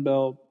Sun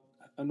Belt.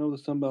 I know the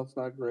Sun Belt's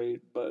not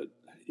great, but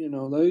you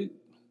know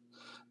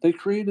they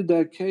created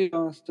that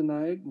chaos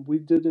tonight. We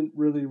didn't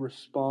really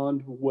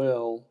respond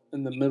well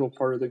in the middle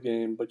part of the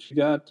game, but you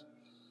got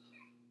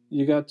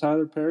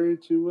Tyler Perry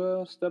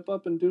to step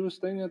up and do his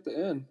thing at the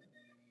end.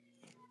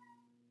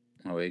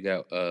 Oh, we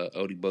got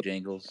Odie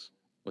Bojangles.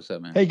 What's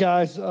up, man? Hey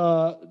guys,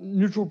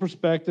 neutral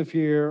perspective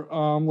here.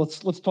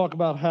 Let's talk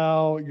about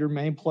how your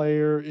main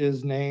player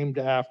is named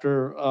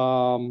after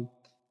a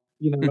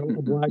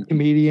black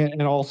comedian,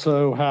 and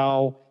also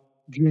how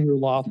Junior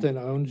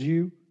Lofton owns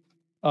you.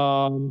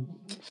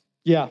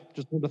 Yeah,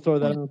 just want to throw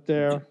that out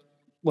there.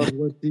 Let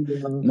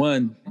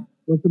One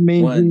the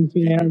mainstream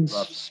Junior fans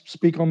Lofton.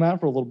 speak on that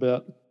for a little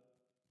bit.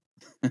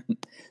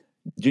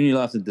 Junior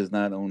Lofton does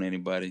not own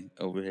anybody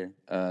over here.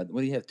 What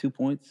do you have? 2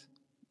 points?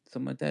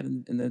 Something like that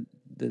in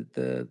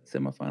the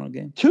semifinal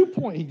game? 2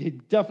 point. He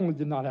definitely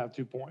did not have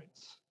 2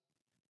 points.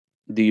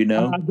 Do you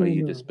know? I Or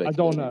you just don't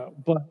speculating? know,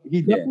 but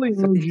he definitely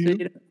owns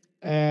you,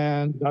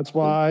 and that's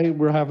why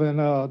we're having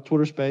a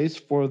Twitter space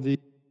for the.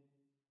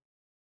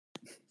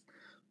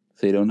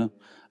 So you don't know?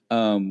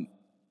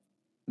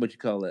 What you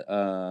call it?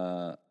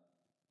 What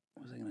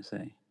was I gonna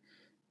say?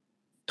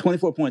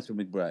 24 points for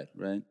McBride,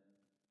 right?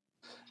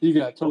 You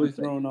got totally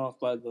thrown off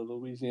by the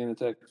Louisiana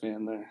Tech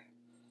fan there.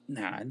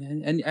 Nah,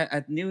 and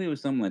I knew it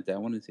was something like that. I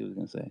wanted to see what he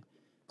was gonna say,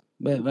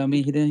 but I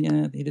mean, he didn't. You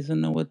know, he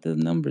doesn't know what the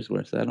numbers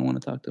were, so I don't want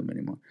to talk to him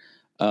anymore.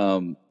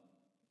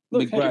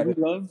 Look, McBride,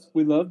 hey,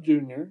 we love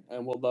Junior,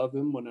 and we'll love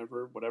him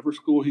whatever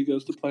school he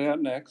goes to play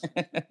at next.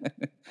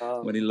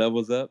 when he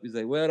levels up, he's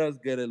like, "Well, that was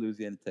good at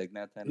Louisiana Tech.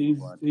 Now time to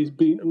move on." He's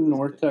beaten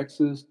North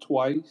Texas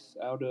twice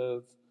out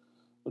of.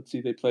 Let's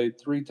see, they played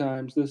 3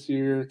 times this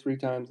year, 3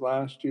 times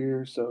last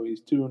year, so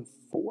he's 2-4.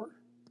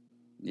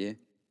 Yeah,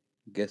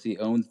 guess he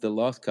owns the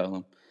loss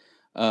column.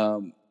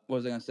 What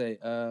was I gonna say?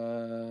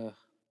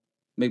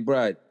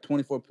 McBride,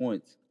 24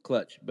 points,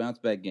 clutch, bounce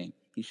back game.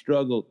 He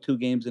struggled 2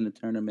 games in the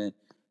tournament,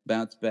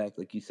 bounce back,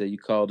 like you said. You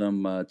called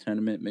him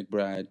tournament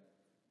McBride.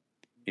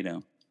 You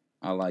know,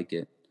 I like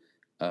it.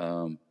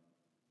 Full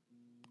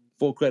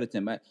credit to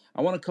him. I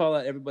want to call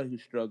out everybody who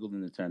struggled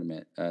in the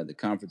tournament, the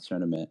conference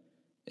tournament,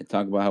 and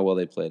talk about how well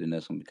they played in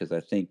this one, because I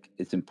think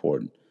it's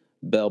important.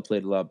 Bell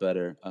played a lot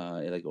better,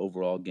 like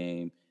overall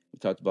game. We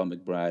talked about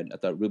McBride. I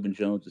thought Reuben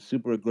Jones was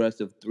super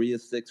aggressive, 3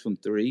 of 6 from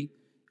 3.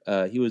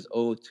 He was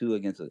 0 of 2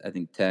 against, I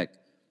think, Tech,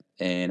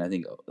 and I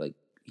think like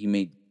he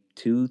made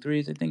 2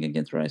 threes, I think,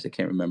 against Rice. I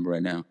can't remember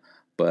right now,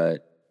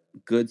 but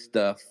good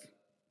stuff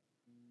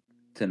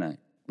tonight.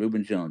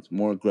 Reuben Jones,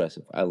 more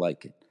aggressive. I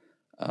like it.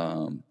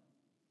 I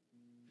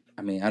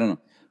mean, I don't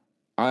know.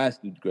 I'll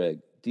ask you,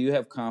 Greg. Do you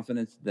have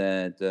confidence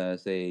that,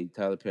 say,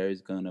 Tyler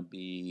Perry's gonna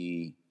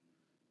be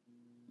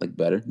like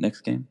better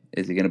next game?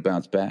 Is he gonna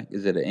bounce back?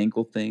 Is it an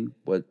ankle thing?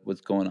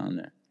 What's going on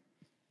there?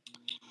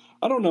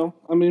 I don't know.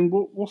 I mean,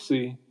 we'll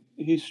see.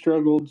 He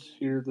struggled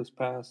here this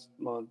past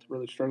month.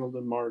 Really struggled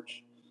in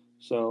March.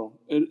 So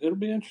it'll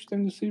be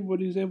interesting to see what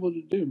he's able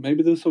to do.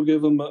 Maybe this will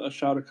give him a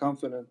shot of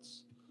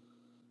confidence,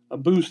 a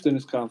boost in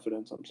his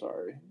confidence. I'm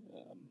sorry.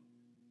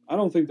 I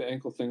don't think the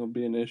ankle thing will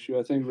be an issue.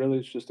 I think really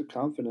it's just a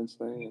confidence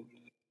thing and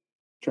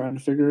trying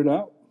to figure it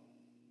out.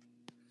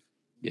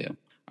 Yeah,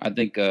 I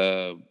think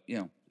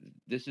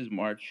this is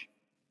March.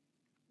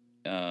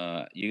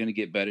 You're gonna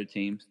get better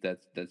teams.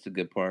 That's a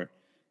good part.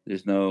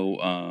 There's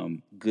no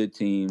good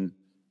team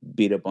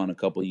beat up on a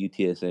couple of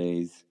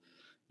UTSA's,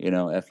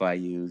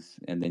 FIU's,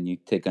 and then you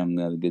take on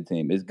another good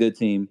team. It's good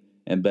team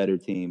and better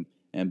team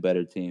and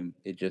better team.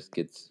 It just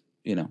gets,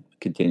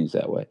 continues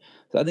that way.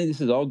 So I think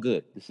this is all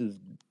good. This is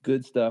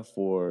good stuff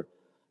for,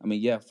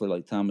 for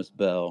like Thomas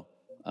Bell,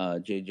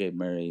 JJ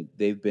Murray.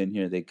 They've been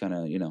here. They kind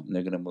of,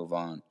 they're gonna move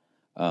on.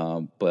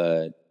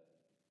 But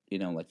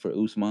like for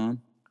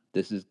Usman,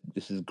 this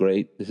is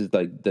great. This is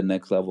like the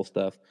next level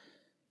stuff.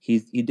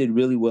 he did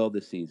really well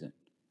this season,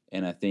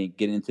 and I think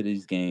getting into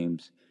these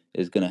games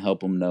is going to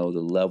help him know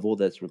the level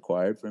that's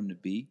required for him to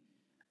be,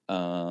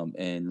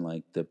 and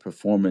like the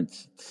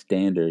performance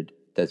standard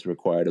that's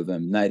required of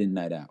him night in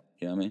night out.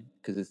 You know what I mean?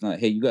 Because it's not,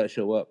 hey, you got to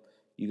show up,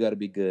 you got to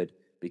be good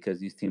because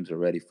these teams are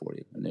ready for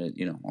you,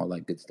 and all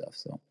that good stuff.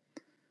 So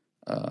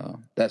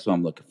that's what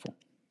I'm looking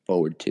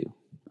forward to.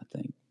 I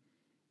think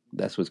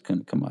that's what's going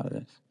to come out of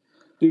this.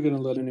 You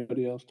gonna let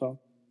anybody else talk?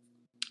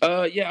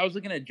 Yeah, I was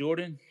looking at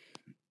Jordan.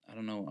 I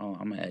don't know.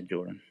 I'm gonna add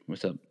Jordan.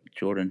 What's up,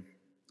 Jordan?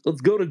 Let's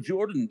go to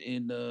Jordan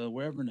in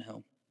wherever in the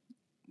hell.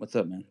 What's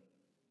up, man?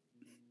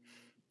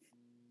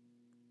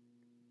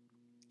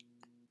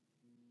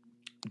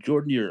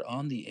 Jordan, you're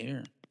on the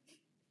air.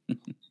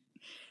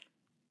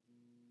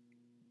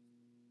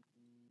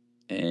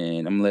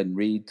 And I'm letting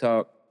Reed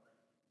talk.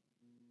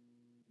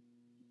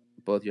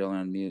 Both y'all are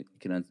on mute. You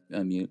can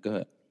unmute. Go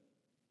ahead.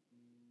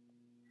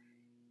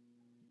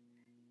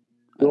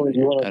 I don't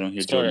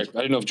hear Sorry, Jordan. I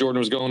didn't know if Jordan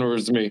was going or it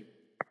was me.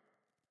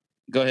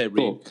 Go ahead,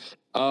 Reed.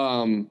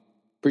 Cool.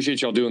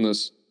 Appreciate y'all doing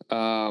this.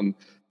 I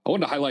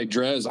wanted to highlight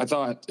Drez. I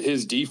thought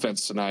his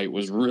defense tonight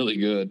was really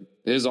good.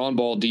 His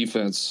on-ball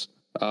defense,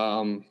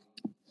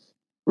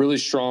 really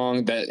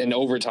strong. That in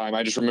overtime,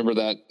 I just remember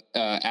that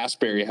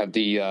Asbury had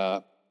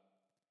the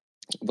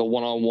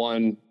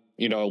one-on-one,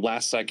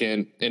 last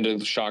second into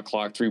the shot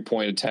clock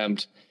 3-point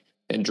attempt,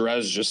 and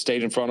Drez just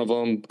stayed in front of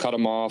him, cut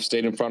him off,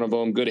 stayed in front of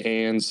him, good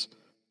hands.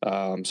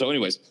 So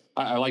anyways,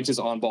 I liked his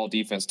on-ball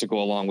defense to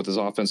go along with his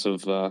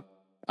offensive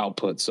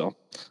output. So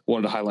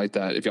wanted to highlight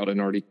that if y'all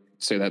didn't already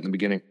say that in the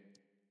beginning.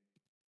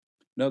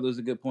 No, those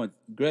are good points.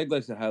 Greg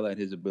likes to highlight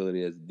his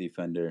ability as a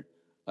defender.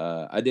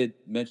 I did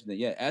mention that.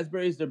 Yeah,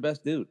 Asbury's their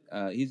best dude.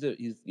 He's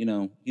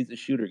a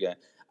shooter guy.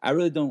 I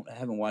really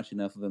haven't watched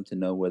enough of him to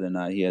know whether or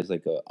not he has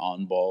like a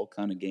on-ball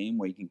kind of game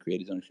where he can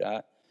create his own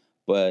shot.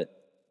 But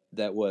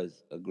that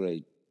was a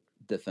great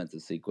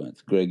defensive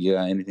sequence. Greg, you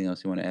got anything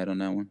else you want to add on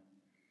that one?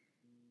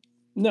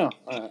 No,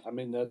 I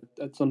mean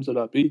that sums it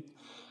up.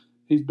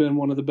 He's been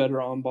one of the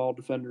better on-ball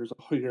defenders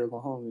all year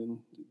long, and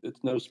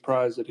it's no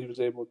surprise that he was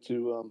able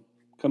to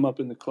come up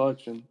in the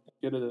clutch and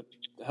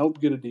help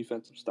get a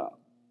defensive stop,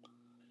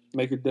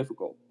 make it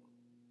difficult.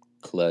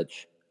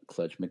 Clutch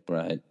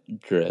McBride,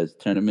 Drez,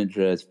 tournament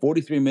Drez,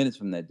 43 minutes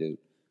from that dude.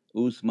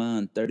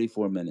 Usman,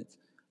 34 minutes.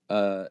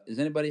 Does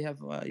anybody have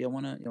y'all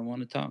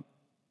wanna talk?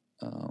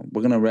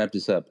 We're gonna wrap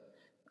this up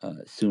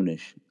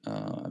soonish.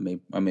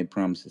 I made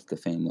promises to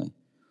family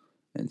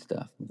and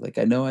stuff. Like,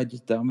 I know I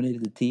just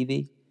dominated the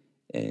TV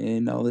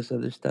and all this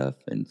other stuff,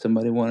 and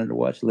somebody wanted to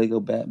watch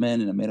Lego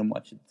Batman, and I made them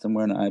watch it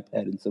somewhere on an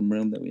iPad in some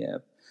room that we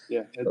have.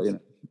 Yeah,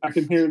 I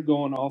can hear it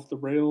going off the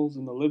rails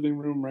in the living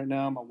room right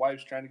now. My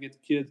wife's trying to get the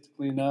kids to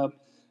clean up,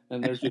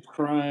 and they're just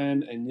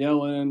crying and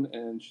yelling,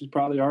 and she's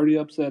probably already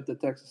upset that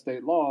Texas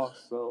State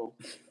lost, so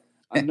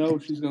I know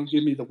she's going to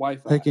give me the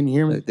Wi-Fi. Hey, can you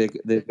hear me?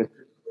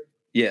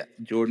 Yeah,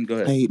 Jordan, go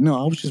ahead. Hey, no,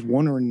 I was just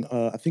wondering,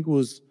 I think it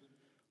was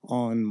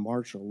on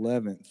March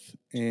 11th,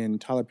 and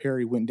Tyler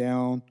Perry went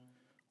down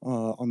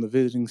on the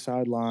visiting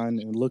sideline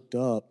and looked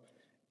up,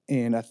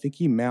 and I think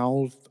he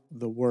mouthed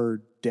the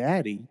word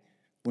daddy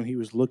when he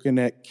was looking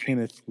at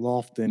Kenneth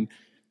Lofton.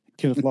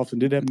 Kenneth Lofton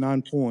did have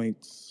 9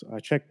 points. I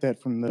checked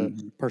that from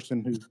the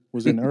person who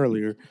was in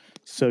earlier.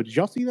 So did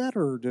y'all see that,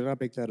 or did I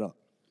make that up?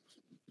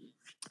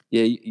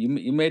 Yeah,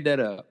 you made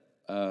that up,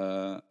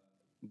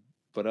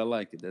 but I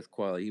like it. That's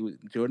quality.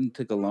 Jordan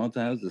took a long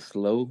time. It was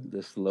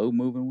the slow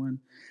moving one.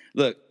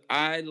 Look,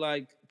 I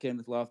like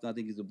Kenneth Lofton. I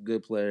think he's a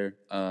good player,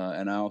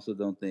 and I also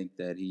don't think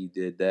that he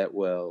did that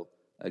well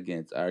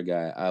against our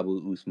guy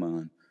Abu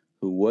Usman,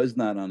 who was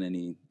not on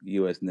any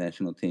U.S.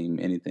 national team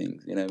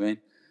anything. You know what I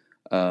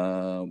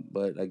mean?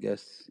 But I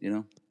guess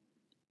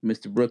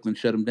Mr. Brooklyn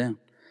shut him down.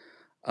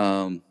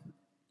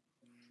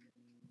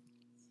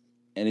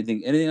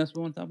 Anything else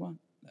we want to talk about?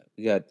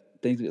 We got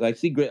things like,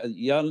 see Greg.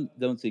 Y'all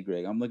don't see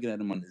Greg. I'm looking at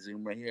him on the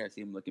Zoom right here. I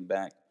see him looking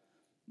back.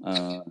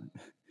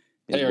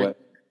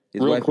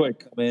 His wife quick.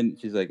 come in.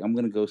 She's like, I'm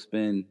gonna go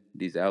spend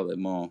these outlet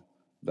mall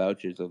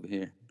vouchers over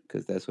here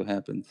because that's what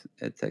happens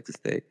at Texas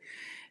State.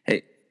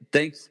 Hey,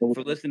 thanks for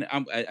listening.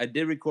 I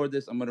did record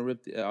this. I'm gonna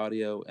rip the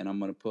audio and I'm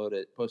gonna post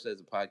it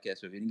as a podcast.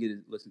 So if you didn't get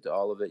to listen to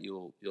all of it,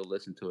 you'll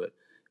listen to it.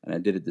 And I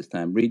did it this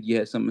time. Reed, you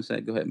had something to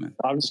say? Go ahead, man.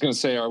 I was just going to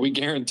say, are we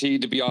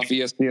guaranteed to be off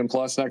ESPN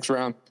Plus next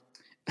round?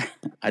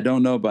 I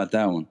don't know about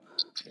that one,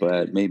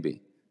 but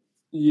maybe.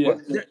 Yeah.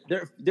 Well,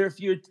 there are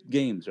fewer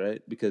games,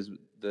 right? Because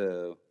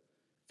the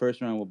first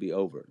round will be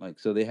over.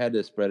 Like, so they had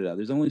to spread it out.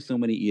 There's only so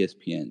many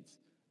ESPNs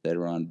that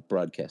are on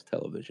broadcast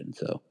television.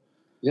 So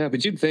yeah,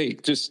 but you'd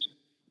think, just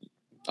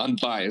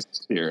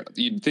unbiased here,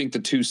 you'd think the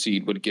 2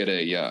 seed would get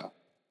a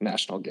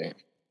national game.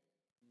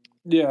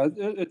 Yeah,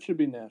 it should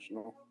be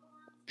national.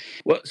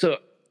 Well, so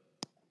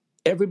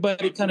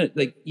everybody kind of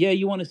like, yeah,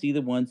 you want to see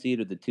the 1 seed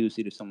or the 2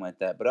 seed or something like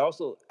that. But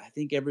also, I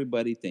think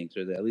everybody thinks,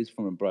 or at least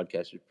from a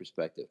broadcaster's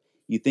perspective,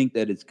 you think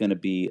that it's going to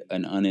be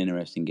an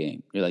uninteresting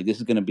game. You're like, this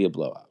is going to be a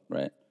blowout,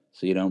 right?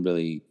 So you don't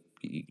really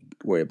you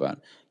worry about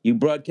it. You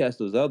broadcast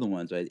those other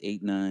ones, right?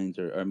 8-9s,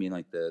 or I mean,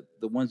 like the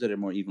ones that are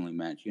more evenly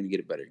matched. You're gonna get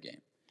a better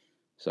game.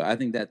 So I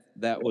think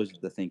that was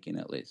the thinking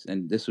at least,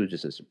 and this was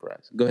just a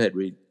surprise. Go ahead,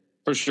 Reed.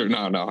 For sure. No,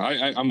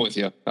 I'm with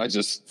you.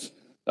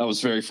 That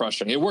was very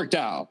frustrating. It worked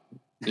out.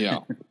 Yeah.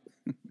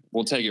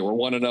 We'll take it. We're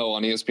 1-0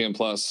 on ESPN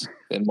Plus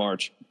in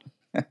March.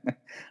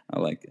 I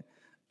like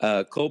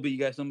it. Colby, you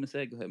got something to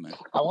say? Go ahead, man.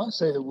 I want to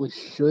say that we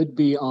should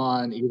be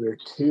on either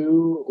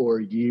 2 or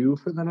U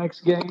for the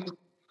next game.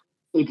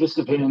 It just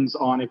depends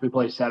on if we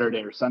play Saturday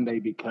or Sunday,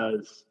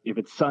 because if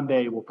it's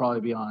Sunday, we'll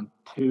probably be on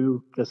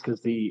 2 just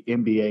because the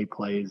NBA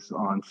plays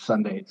on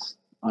Sundays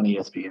on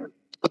ESPN.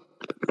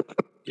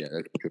 Yeah,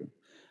 that's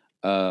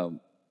true.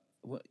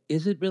 What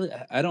is it really?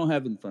 I don't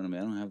have it in front of me.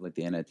 I don't have like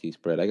the NIT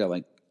spread. I got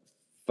like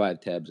 5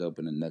 tabs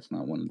open, and that's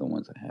not one of the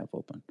ones I have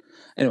open.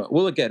 Anyway,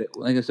 we'll look at it.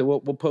 Like I said, we'll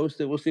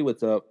post it. We'll see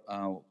what's up.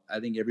 I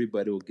think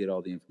everybody will get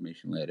all the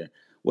information later.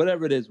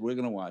 Whatever it is, we're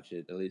gonna watch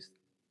it. At least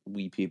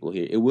we people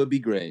here. It would be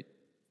great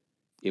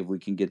if we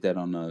can get that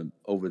on a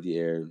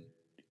over-the-air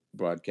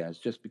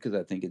broadcast, just because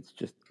I think it's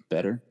just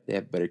better. They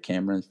have better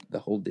cameras, the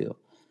whole deal.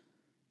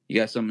 You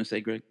got something to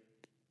say, Greg?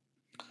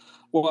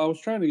 Well, I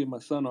was trying to get my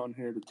son on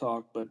here to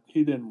talk, but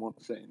he didn't want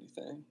to say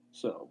anything.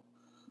 So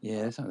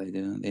Yeah, that's how they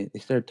do. They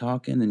start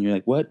talking, and you're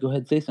like, "What? Go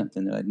ahead, say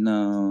something." They're like,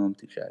 "No, I'm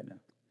too shy now."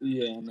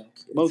 yeah, no,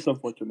 most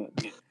unfortunate.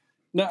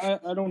 No,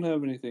 I don't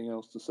have anything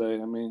else to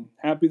say. I mean,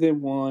 happy they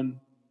won,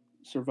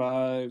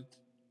 survived,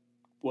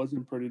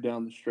 wasn't pretty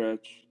down the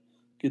stretch.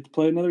 Get to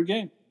play another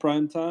game,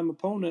 prime time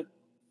opponent.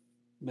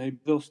 Maybe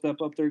they'll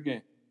step up their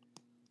game.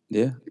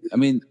 Yeah, I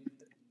mean,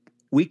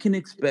 we can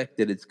expect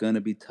that it's going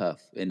to be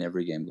tough in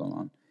every game going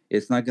on.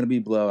 It's not going to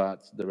be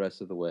blowouts the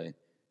rest of the way.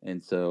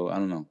 And so, I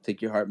don't know,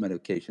 take your heart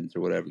medications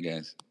or whatever,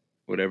 guys.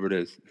 Whatever it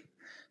is.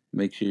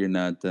 Make sure you're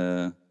not,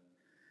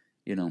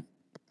 you know,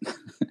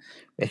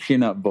 make sure you're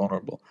not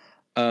vulnerable.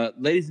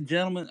 Ladies and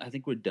gentlemen, I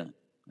think we're done.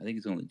 I think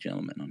it's only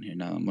gentlemen on here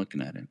now. I'm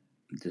looking at it.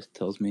 It just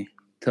tells me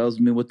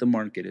what the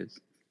market is.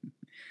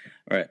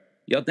 All right.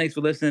 Y'all, thanks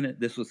for listening.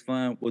 This was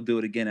fun. We'll do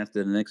it again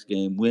after the next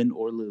game, win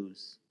or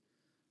lose.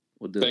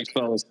 We'll do Thanks,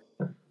 fellas.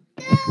 Tyler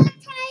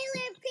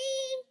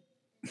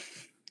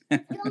P.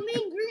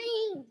 Filming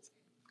greens.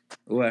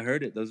 Oh, I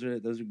heard it. Those are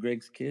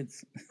Greg's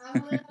kids.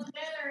 I'm a little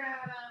better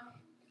at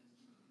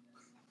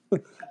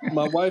them.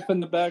 My wife in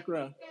the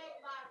background.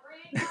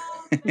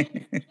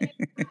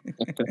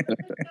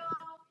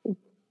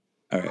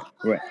 All right.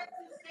 Right.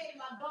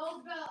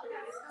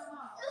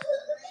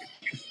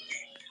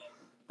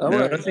 All No,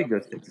 right. I think go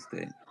State to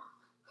State.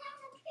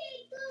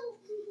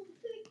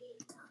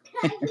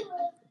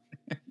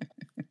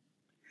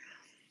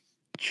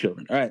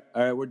 Children. All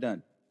right. We're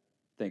done.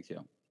 Thanks,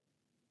 y'all.